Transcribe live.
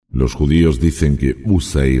Los judíos dicen que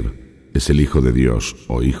Uzair es el hijo de Dios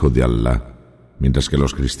o hijo de Allah, mientras que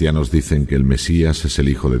los cristianos dicen que el Mesías es el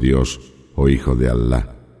hijo de Dios o hijo de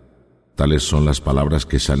Allah. Tales son las palabras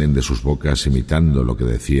que salen de sus bocas imitando lo que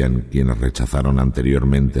decían quienes rechazaron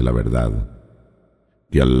anteriormente la verdad.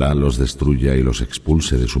 Que Allah los destruya y los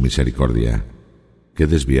expulse de su misericordia. Qué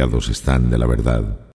desviados están de la verdad.